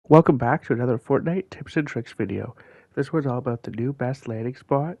Welcome back to another Fortnite tips and tricks video. This one's all about the new best landing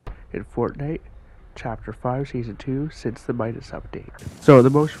spot in Fortnite Chapter 5 Season 2 since the Midas update. So the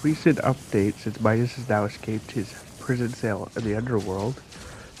most recent update since Midas has now escaped his prison cell in the underworld,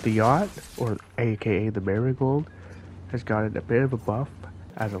 the yacht, or aka the Marigold, has gotten a bit of a buff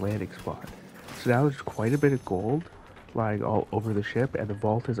as a landing spot. So now there's quite a bit of gold lying all over the ship, and the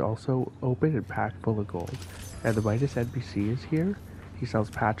vault is also open and packed full of gold. And the Midas NPC is here. He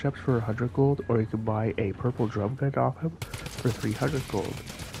sells patch-ups for 100 gold, or you can buy a purple drum gun off him for 300 gold.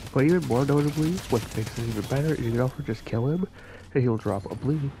 But even more notably, what makes it even better is you can also just kill him, and he'll drop a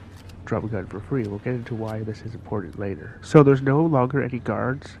blue drum gun for free. We'll get into why this is important later. So there's no longer any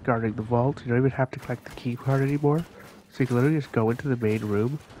guards guarding the vault. You don't even have to collect the key card anymore. So you can literally just go into the main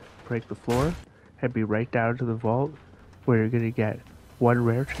room, break the floor, and be right down to the vault, where you're going to get one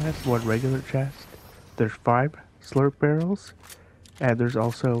rare chest, one regular chest. There's 5 slurp barrels, and there's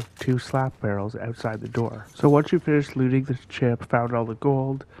also 2 slap barrels outside the door. So once you finish looting the ship, found all the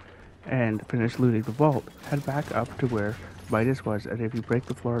gold, and finish looting the vault, head back up to where Midas was, and if you break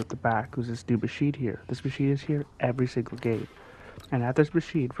the floor at the back, there's this new machine here. This machine is here every single game. And at this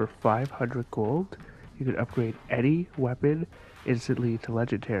machine, for 500 gold, you can upgrade any weapon instantly to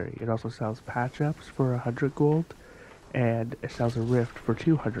legendary. It also sells patch-ups for 100 gold, and it sells a rift for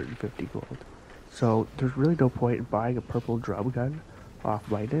 250 gold. So there's really no point in buying a purple drum gun off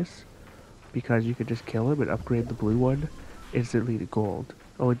Midas, because you can just kill him and upgrade the blue one instantly to gold.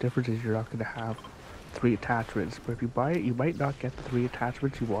 The only difference is you're not going to have 3 attachments, but if you buy it, you might not get the 3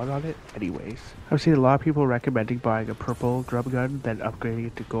 attachments you want on it anyways. I've seen a lot of people recommending buying a purple drum gun, then upgrading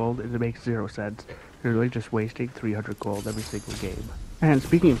it to gold, and it makes 0 sense. You're really just wasting 300 gold every single game. And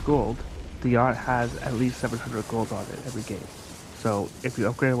speaking of gold, the yacht has at least 700 gold on it every game. So if you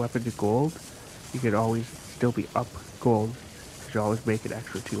upgrade a weapon to gold, you can always still be up gold, because you always make an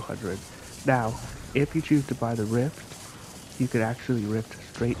extra 200. Now, if you choose to buy the rift, you can actually rift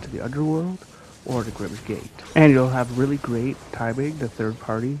straight to the underworld or to Grimm's Gate. And you'll have really great timing to third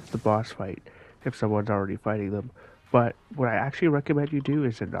party the boss fight if someone's already fighting them. But what I actually recommend you do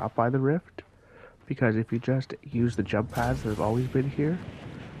is to not buy the rift, because if you just use the jump pads that have always been here,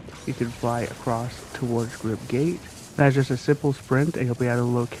 you can fly across towards Grimm's Gate. That's just a simple sprint, and you'll be at a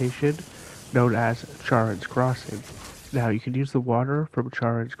location known as Charon's Crossing. Now, you can use the water from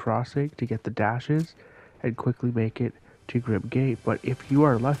Charon's Crossing to get the dashes and quickly make it to Grimm's Gate, but if you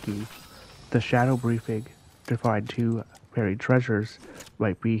are lucky, the shadow briefing to find 2 buried treasures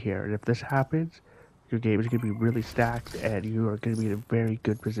might be here, and if this happens, your game is going to be really stacked, and you are going to be in a very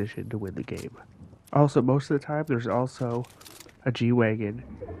good position to win the game. Also, most of the time, there's also a G-Wagon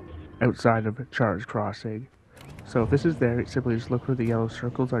outside of Charon's Crossing. So if this is there, simply just look for the yellow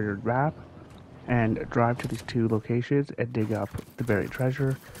circles on your map and drive to these 2 locations and dig up the buried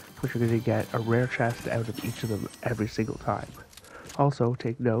treasure, which you're going to get a rare chest out of each of them every single time. Also,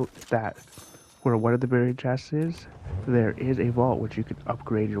 take note that where one of the buried chests is, there is a vault which you can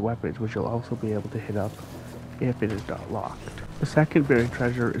upgrade your weapons, which you'll also be able to hit up if it is not locked. The second buried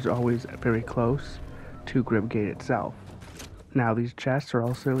treasure is always very close to Grimm's Gate itself. Now, these chests are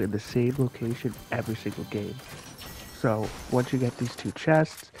also in the same location every single game. So once you get these 2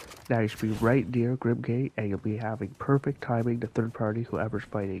 chests, now you should be right near Grimm's Gate, and you'll be having perfect timing to third party whoever's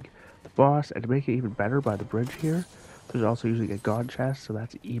fighting the boss. And to make it even better, by the bridge here, there's also usually a god chest, so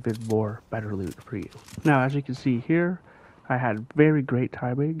that's even more better loot for you. Now, as you can see here, I had very great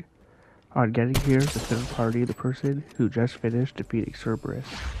timing on getting here to third party the person who just finished defeating Cerberus.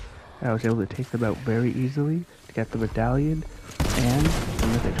 And I was able to take them out very easily to get the medallion and the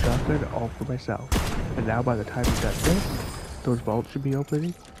mythic shotgun all for myself. And now by the time you got this, those vaults should be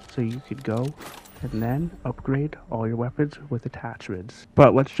opening, so you could go and then upgrade all your weapons with attachments.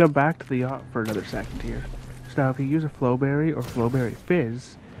 But let's jump back to the yacht for another second here. So now if you use a flowberry or flowberry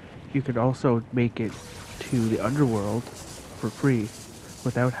fizz, you can also make it to the underworld for free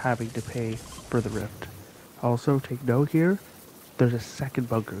without having to pay for the rift. Also, take note here, there's a second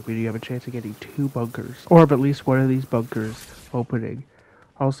bunker, meaning you have a chance of getting 2 bunkers, or at least one of these bunkers opening.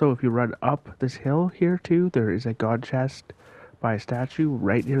 Also, if you run up this hill here too, there is a god chest by a statue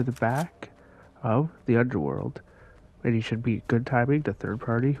right near the back of the underworld. And you should be good timing to third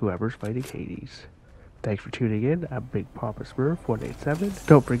party whoever's fighting Hades. Thanks for tuning in. I'm Big Papa Smurf 187.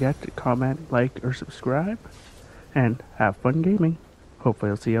 Don't forget to comment, like, or subscribe. And have fun gaming.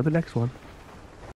 Hopefully I'll see you on the next one.